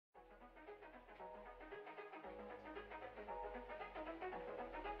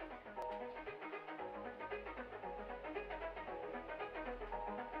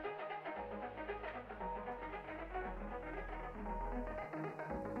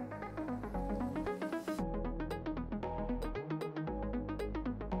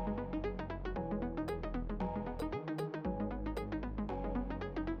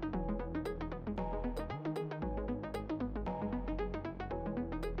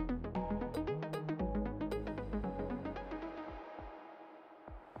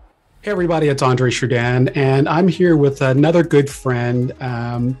Hey everybody, it's Shirdan, and I'm here with another good friend.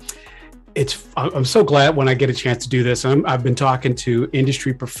 I'm so glad when I get a chance to do this. I've been talking to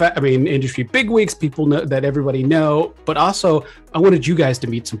industry bigwigs, people that everybody know, but also I wanted you guys to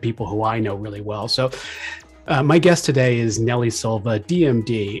meet some people who I know really well. So my guest today is Nelly Silva,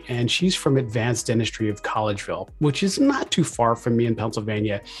 DMD, and she's from Advanced Dentistry of Collegeville, which is not too far from me in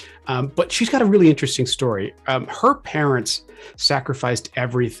Pennsylvania. But she's got a really interesting story. Her parents sacrificed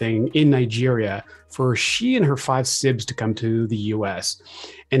everything in Nigeria for she and her 5 sibs to come to the US.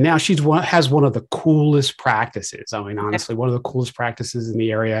 And now has one of the coolest practices. I mean, honestly, one of the coolest practices in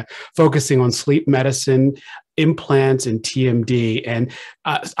the area, focusing on sleep medicine, implants, and TMD. And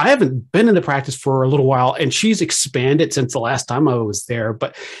I haven't been in the practice for a little while, and she's expanded since the last time I was there.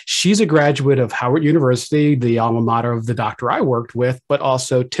 But she's a graduate of Howard University, the alma mater of the doctor I worked with, but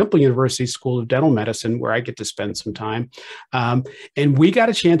also Temple University School of Dental Medicine, where I get to spend some time. And we got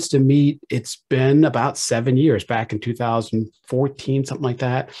a chance to meet. It's been about 7 years, back in 2014, something like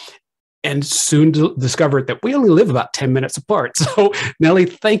that. And soon discovered that we only live about 10 minutes apart. So, Nelly,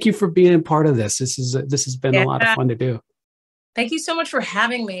 thank you for being a part of this. This has been a lot of fun to do. Thank you so much for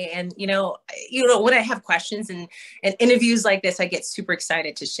having me. And, when I have questions and interviews like this, I get super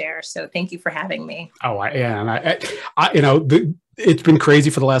excited to share. So thank you for having me. It's been crazy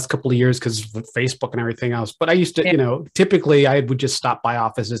for the last couple of years because of Facebook and everything else. But I used to, typically I would just stop by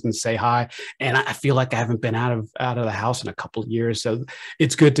offices and say hi. And I feel like I haven't been out of the house in a couple of years. So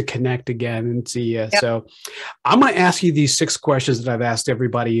it's good to connect again and see you. Yep. So I'm going to ask you these 6 questions that I've asked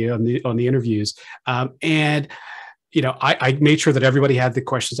everybody on the interviews. I made sure that everybody had the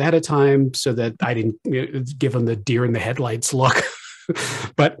questions ahead of time so that I didn't give them the deer in the headlights look.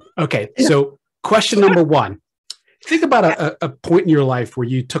 But okay, so question number 1. Think about a point in your life where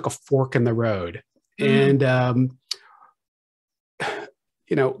you took a fork in the road and,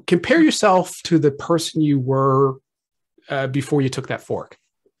 compare yourself to the person you were before you took that fork.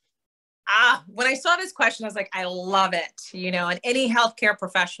 When I saw this question, I was like, I love it. And any healthcare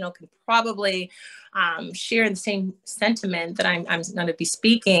professional could probably share the same sentiment that I'm going to be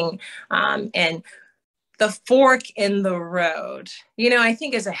speaking. And the fork in the road, I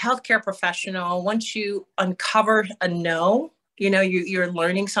think as a healthcare professional, once you uncover a no, you're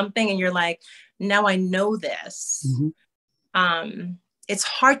learning something and you're like, now I know this. Mm-hmm. It's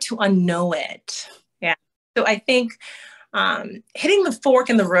hard to unknow it. Yeah. So I think hitting the fork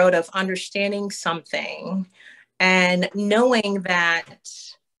in the road of understanding something and knowing that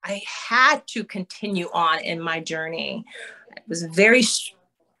I had to continue on in my journey. It was a very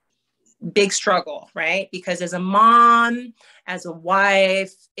big struggle, right? Because as a mom, as a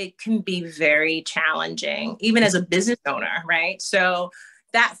wife, it can be very challenging, even as a business owner, right? So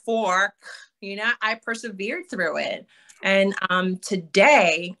that fork, I persevered through it. And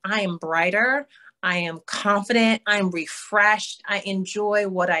today I am brighter. I am confident. I'm refreshed. I enjoy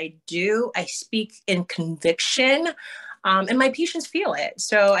what I do. I speak in conviction, and my patients feel it.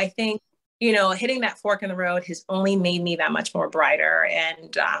 So I think, hitting that fork in the road has only made me that much more brighter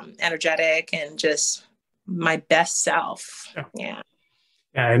and energetic and just my best self. Yeah.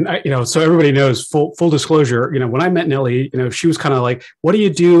 And so everybody knows, full disclosure, when I met Nelly, she was kind of like, what do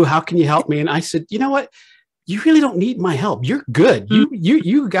you do? How can you help me? And I said, you know what? You really don't need my help. You're good.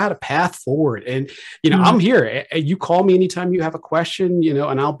 You got a path forward. And, I'm here. You call me anytime you have a question,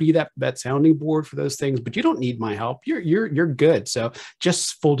 and I'll be that sounding board for those things, but you don't need my help. You're good. So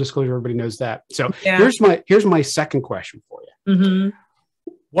just full disclosure, everybody knows that. So here's my second question for you. Mm-hmm.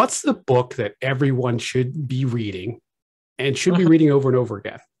 What's the book that everyone should be reading and should be reading over and over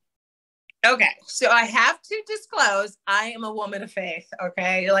again? Okay, so I have to disclose, I am a woman of faith,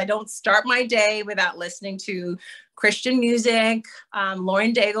 okay? I don't start my day without listening to Christian music.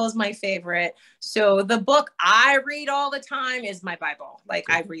 Lauren Daigle is my favorite. So the book I read all the time is my Bible.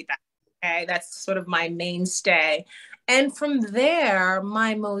 I read that, okay? That's sort of my mainstay. And from there,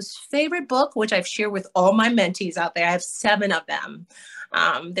 my most favorite book, which I've shared with all my mentees out there, I have 7 of them.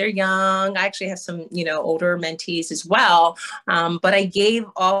 They're young. I actually have some, older mentees as well. But I gave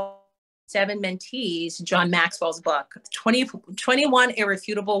all 7 mentees John Maxwell's book, 21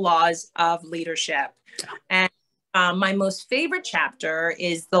 Irrefutable Laws of Leadership. And my most favorite chapter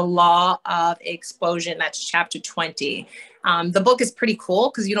is the Law of Explosion. That's chapter 20. The book is pretty cool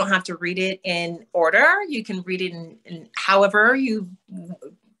because you don't have to read it in order. You can read it in however you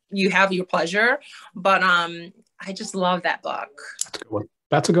have your pleasure. But I just love that book.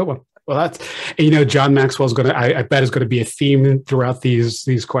 That's a good one. Well, John Maxwell's I bet is going to be a theme throughout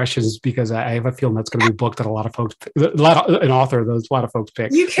these questions, because I have a feeling that's going to be a book that an author that a lot of folks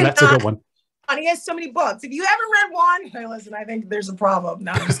pick. So that's a good one. He has so many books. If you haven't read one, hey, listen, I think there's a problem.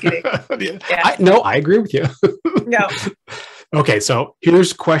 No, I'm just kidding. Yeah. No, I agree with you. No. Okay, so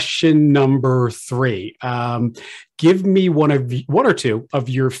here's question number 3. Give me one or two of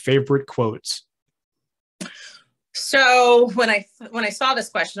your favorite quotes. So when I saw this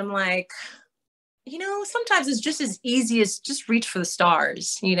question, I'm like, sometimes it's just as easy as just reach for the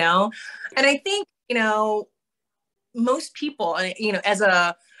stars, And I think, most people, as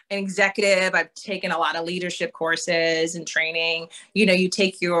an executive, I've taken a lot of leadership courses and training. You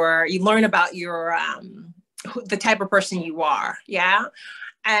learn about your the type of person you are. Yeah.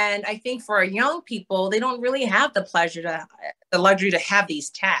 And I think for young people, they don't really have the luxury to have these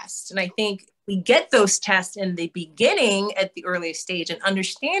tests. And I think we get those tests in the beginning at the earliest stage and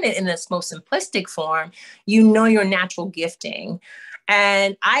understand it in its most simplistic form, your natural gifting.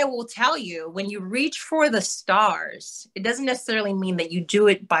 And I will tell you, when you reach for the stars, it doesn't necessarily mean that you do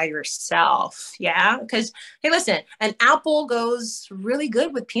it by yourself. Yeah. Because, hey, listen, an apple goes really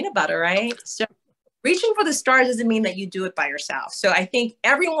good with peanut butter, right? So reaching for the stars doesn't mean that you do it by yourself. So I think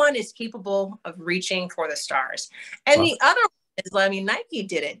everyone is capable of reaching for the stars. And the other one is, Nike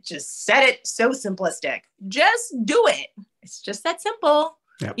did it. Just said it so simplistic. Just do it. It's just that simple.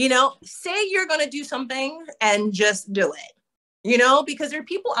 Yep. Say you're going to do something and just do it. Because there are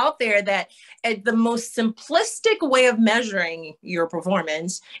people out there that the most simplistic way of measuring your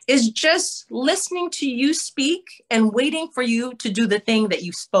performance is just listening to you speak and waiting for you to do the thing that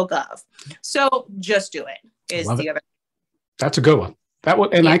you spoke of. So just do it is the other. That's a good one. That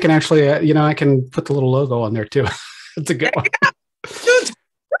one, and I can actually, I can put the little logo on there too. It's a good one.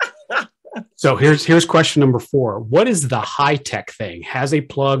 So here's question number 4. What is the high-tech thing, has a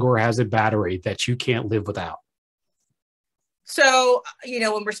plug or has a battery, that you can't live without? So,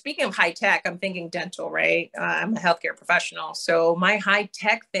 when we're speaking of high tech, I'm thinking dental, right? I'm a healthcare professional. So my high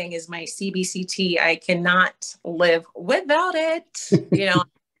tech thing is my CBCT. I cannot live without it. I'm an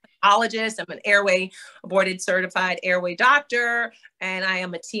oncologist. I'm an airway boarded certified airway doctor, and I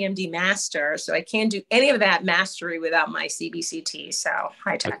am a TMD master. So I can't do any of that mastery without my CBCT. So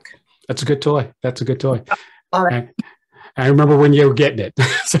high tech. That's a good toy. I remember when you were getting it.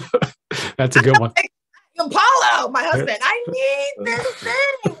 So that's a good one. Paulo, my husband, I need this thing.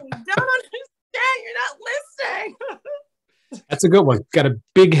 You don't understand. You're not listening. That's a good one. Got a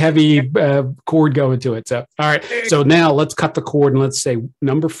big, heavy cord going to it. So, all right. So now let's cut the cord and let's say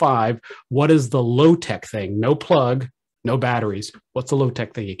number 5. What is the low tech thing? No plug, no batteries. What's the low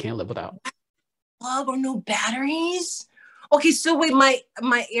tech thing you can't live without? Plug or no batteries? Okay, so wait, my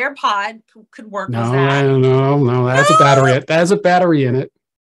AirPod could work. No, that's a battery. That has a battery in it.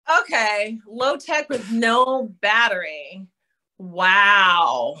 Okay, low tech with no battery.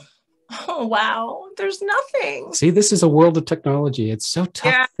 Wow. Oh, wow. There's nothing. See, this is a world of technology. It's so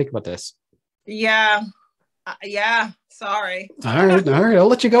tough to think about this. Yeah. Sorry. All right. I'll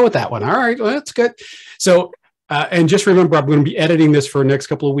let you go with that one. All right. Well, that's good. So, and just remember, I'm going to be editing this for the next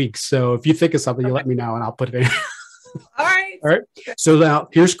couple of weeks. So if you think of something, you let me know and I'll put it in. All right. All right. So now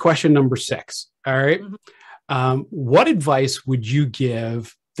here's question number 6. All right. What advice would you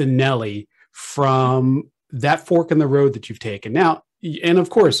give the Nelly from that fork in the road that you've taken? Now, and of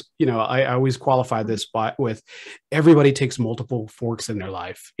course, I always qualify this with everybody takes multiple forks in their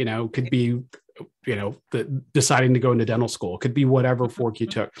life. Could be, deciding to go into dental school, could be whatever fork you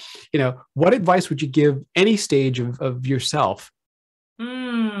took. What advice would you give any stage of yourself?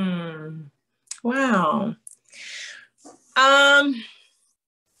 Wow.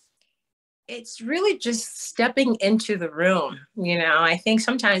 It's really just stepping into the room. I think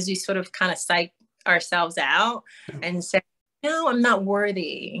sometimes we sort of kind of psych ourselves out and say, no, I'm not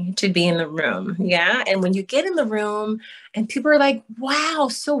worthy to be in the room. Yeah. And when you get in the room and people are like, wow,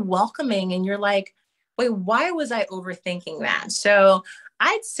 so welcoming. And you're like, wait, why was I overthinking that? So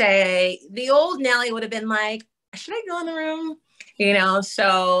I'd say the old Nelly would have been like, should I go in the room?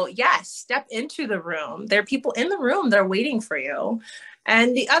 So yes, step into the room. There are people in the room that are waiting for you.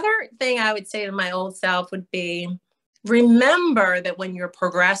 And the other thing I would say to my old self would be, remember that when you're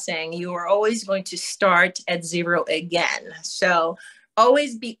progressing, you are always going to start at 0 again. So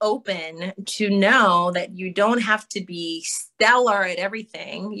always be open to know that you don't have to be stellar at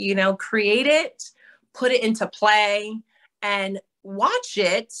everything. Create it, put it into play, and watch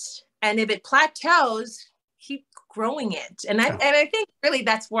it. And if it plateaus, keep growing it. And I think really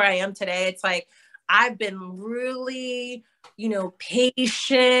that's where I am today. It's like I've been really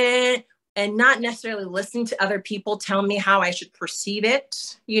patient and not necessarily listening to other people tell me how I should perceive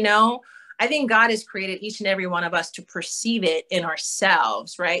it. I think God has created each and every one of us to perceive it in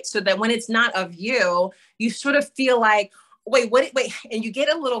ourselves, right? So that when it's not of you, you sort of feel like, wait. And you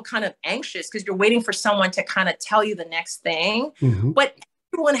get a little kind of anxious because you're waiting for someone to kind of tell you the next thing. Mm-hmm. But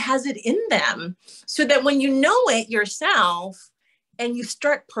everyone has it in them. So that when you know it yourself and you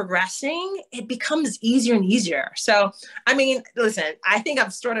start progressing, it becomes easier and easier. So, I mean, listen, I think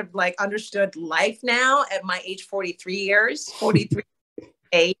I've sort of like understood life now at my age, 43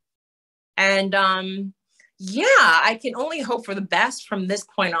 age. And yeah, I can only hope for the best from this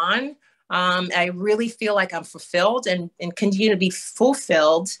point on. I really feel like I'm fulfilled and continue to be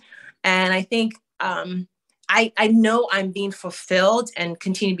fulfilled. And I think I know I'm being fulfilled and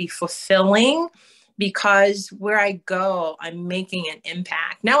continue to be fulfilling because where I go, I'm making an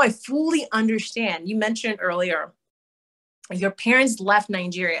impact. Now I fully understand. You mentioned earlier, your parents left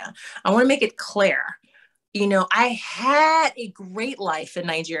Nigeria. I want to make it clear. You know, I had a great life in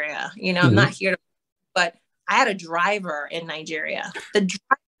Nigeria. You know, I'm not here to, but I had a driver in Nigeria. The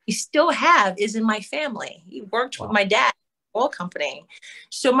driver we still have is in my family. He worked with my dad, oil company.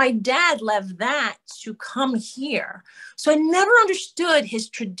 So my dad left that to come here. So I never understood his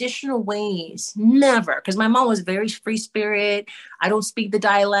traditional ways, never, because my mom was very free spirit. I don't speak the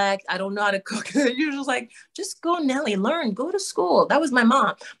dialect. I don't know how to cook. You're just like, just go, Nelly, learn, go to school. That was my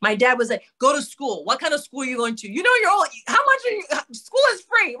mom. My dad was like, go to school. What kind of school are you going to? You know, how much are you, school is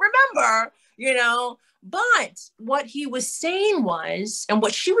free, remember, you know. But what he was saying was, and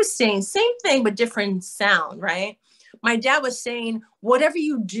what she was saying, same thing, but different sound, right? My dad was saying, whatever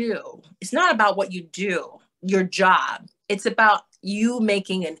you do, it's not about what you do, your job. It's about you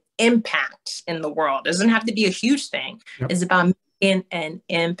making an impact in the world. It doesn't have to be a huge thing. Yep. It's about making an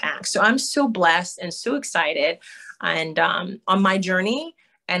impact. So I'm so blessed and so excited and on my journey.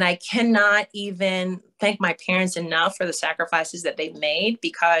 And I cannot even thank my parents enough for the sacrifices that they've made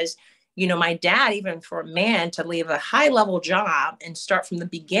because you know, my dad, even for a man to leave a high level job and start from the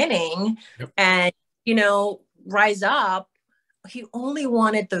beginning and, you know, rise up, he only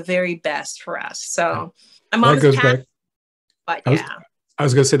wanted the very best for us. So I'm always passionate, but yeah. I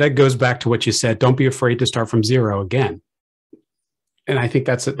was going to say that goes back to what you said. Don't be afraid to start from zero again. And I think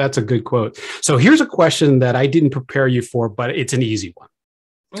that's a good quote. So here's a question that I didn't prepare you for, but it's an easy one.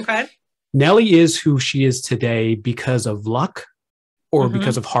 Okay. Nelly is who she is today because of luck or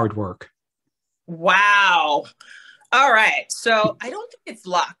because of hard work? Wow. All right. So I don't think it's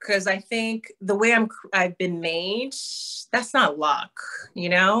luck because I think the way I've been made, that's not luck, you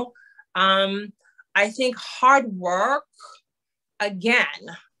know? I think hard work, again,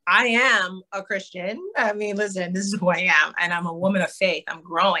 I am a Christian. I mean, listen, this is who I am, and I'm a woman of faith. I'm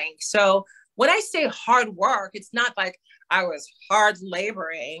growing. So when I say hard work, it's not like I was hard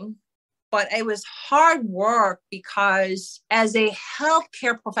laboring. But it was hard work because as a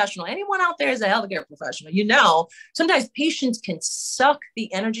healthcare professional, anyone out there is a healthcare professional, you know, sometimes patients can suck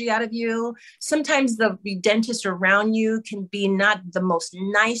the energy out of you. Sometimes the dentists around you can be not the most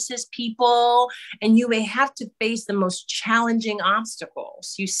nicest people, and you may have to face the most challenging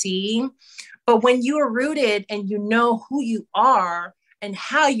obstacles, you see. But when you are rooted and you know who you are and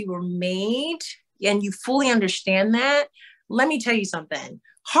how you were made, and you fully understand that, let me tell you something.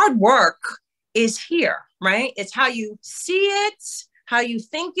 Hard work is here, right? It's how you see it, how you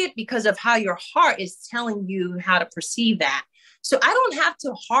think it, because of how your heart is telling you how to perceive that. So I don't have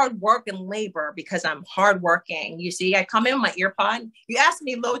to hard work and labor because I'm hardworking. You see, I come in with my ear pod. You asked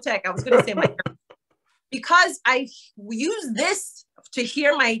me low tech. I was going to say my ear pod. Because I use this to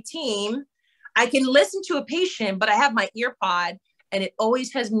hear my team. I can listen to a patient, but I have my ear pod and it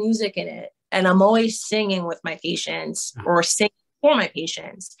always has music in it. And I'm always singing with my patients or singing for my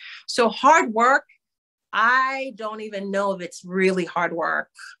patients. So hard work, I don't even know if it's really hard work.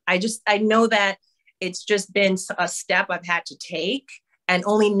 I know that it's just been a step I've had to take. And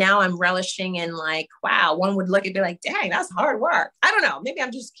only now I'm relishing in like, wow, one would look at me like, dang, that's hard work. I don't know. Maybe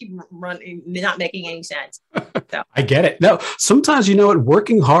I'm just keep running, not making any sense. So. I get it. No, sometimes, you know what,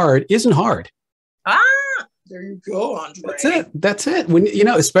 working hard isn't hard. There you go, Andre. That's it. When, you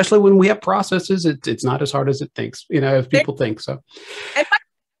know, especially when we have processes, it's not as hard as it thinks, you know, as people think. So, and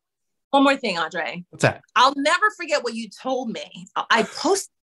one more thing, Andre. What's that? I'll never forget what you told me. I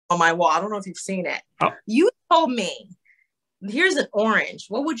posted on my wall. I don't know if you've seen it. Oh. You told me, here's an orange.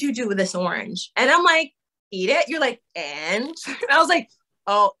 What would you do with this orange? And I'm like, eat it. You're like, and I was like,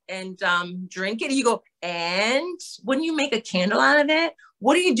 oh, and drink it. And you go, and when you make a candle out of it,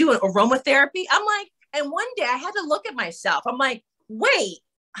 what are you doing? Aromatherapy? I'm like, and one day I had to look at myself. I'm like, wait,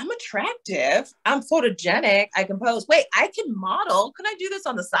 I'm attractive. I'm photogenic. I compose. Wait, I can model. Could I do this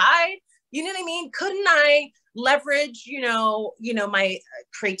on the side? You know what I mean? Couldn't I leverage, you know, my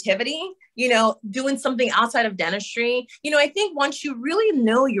creativity, you know, doing something outside of dentistry? You know, I think once you really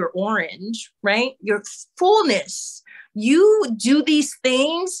know your orange, right? Your fullness, you do these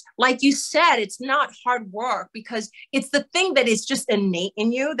things, like you said, it's not hard work because it's the thing that is just innate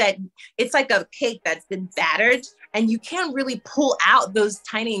in you, that it's like a cake that's been battered and you can't really pull out those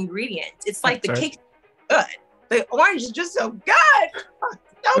tiny ingredients. It's like the cake's good. The orange is just so good.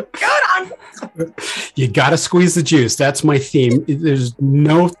 So good. You got to squeeze the juice. That's my theme. There's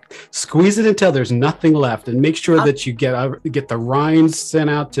no squeeze it until there's nothing left, and make sure that you get the rinds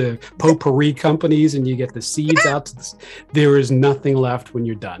sent out to potpourri companies and you get the seeds out to there is nothing left when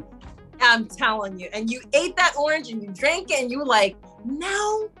you're done. I'm telling you. And you ate that orange and you drank it and you were like,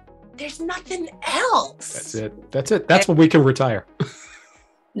 no, there's nothing else. That's it. That's it. That's when we can retire.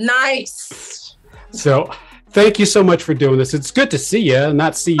 Nice. So thank you so much for doing this. It's good to see you,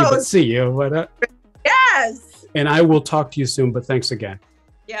 not see you, but see you. But, yes. And I will talk to you soon, but thanks again.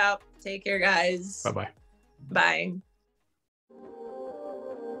 Yeah. Take care, guys. Bye-bye. Bye.